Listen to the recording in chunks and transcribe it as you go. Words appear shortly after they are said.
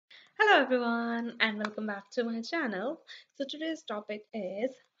Hello everyone and welcome back to my channel. So today's topic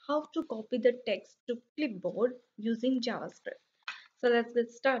is how to copy the text to clipboard using JavaScript. So let's get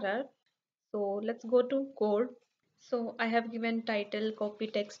started. So let's go to code. So I have given title copy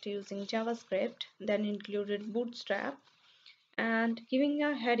text using JavaScript, then included bootstrap and giving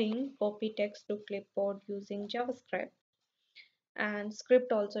a heading copy text to clipboard using JavaScript and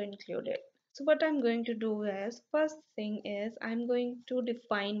script also included. So what I'm going to do is, first thing is I'm going to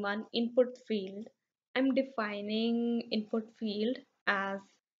define one input field. I'm defining input field as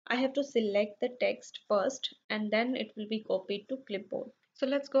I have to select the text first and then it will be copied to clipboard. So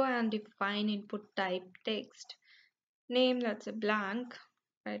let's go and define input type text. Name, that's a blank.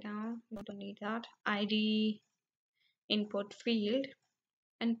 Right now we don't need that. ID input field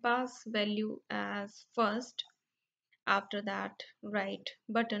and pass value as first. After that write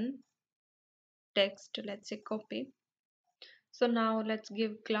button text, let's say copy. So now let's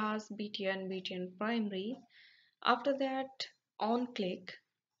give class btn-primary. After that onclick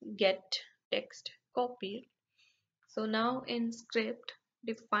getTextCopied. So now in script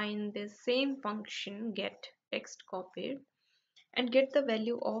define the same function getTextCopied and get the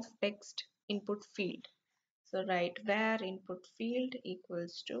value of text input field. So write where input field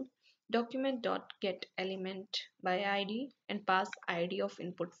equals to document.getElementById and pass id of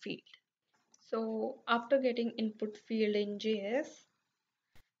input field. So after getting input field in JS,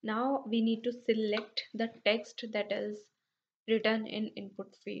 now we need to select the text that is written in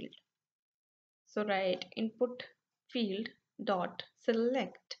input field. So write input field dot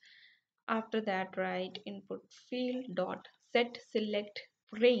select. After that write input field dot set select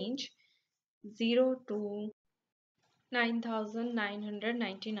range 0 to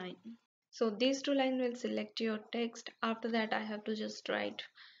 9999. So these two lines will select your text. After that I have to just write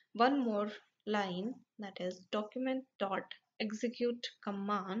one more line, that is document.execute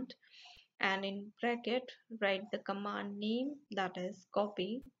command, and in bracket write the command name, that is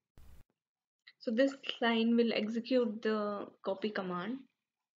copy. So this line will execute the copy command.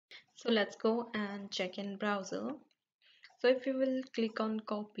 So let's go and check in browser. So if you will click on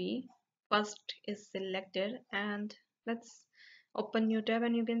copy, first is selected, and let's open new tab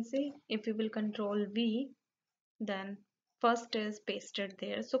and you can see if you will control V, then first is pasted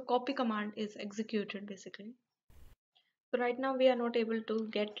there. So copy command is executed basically. So right now we are not able to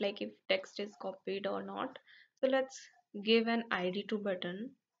get like if text is copied or not. So let's give an ID to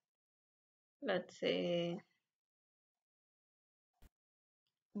button. Let's say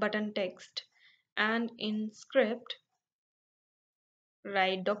button text, and in script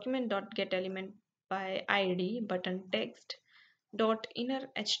write document.getElementById button text dot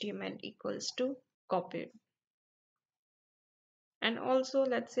innerHTML equals to copied. And also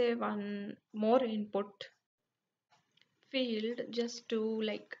let's say one more input field just to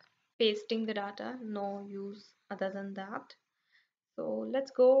like pasting the data, no use other than that. So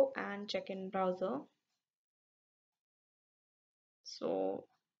let's go and check in browser. So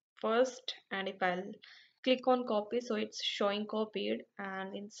first, and if I'll click on copy, so it's showing copied,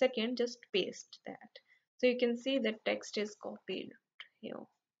 and in second just paste that. So you can see the text is copied here.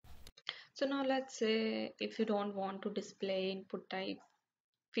 So now let's say if you don't want to display input type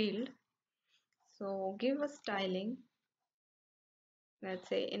field, so give a styling, let's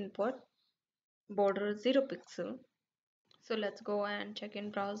say input border 0 pixel. So let's go and check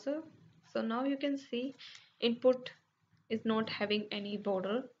in browser. So now you can see input is not having any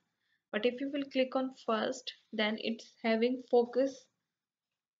border, but if you will click on first, then it's having focus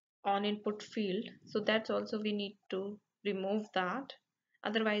on input field. So that's also we need to remove that,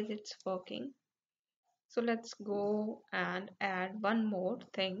 otherwise it's working. So let's go and add one more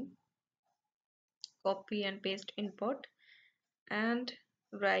thing, copy and paste input and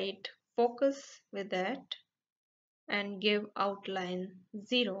write focus with that and give outline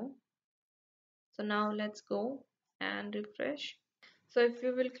 0. So now let's go and refresh. So if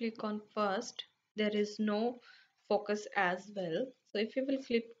you will click on first, there is no focus as well. So if you will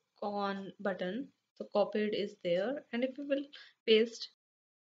click on button, so copied is there, and if you will paste,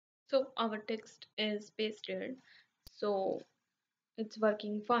 so our text is pasted, so it's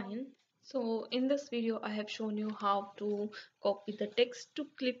working fine. So in this video I have shown you how to copy the text to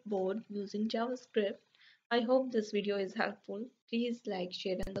clipboard using JavaScript. I hope this video is helpful. Please like,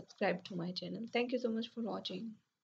 share and subscribe to my channel. Thank you so much for watching.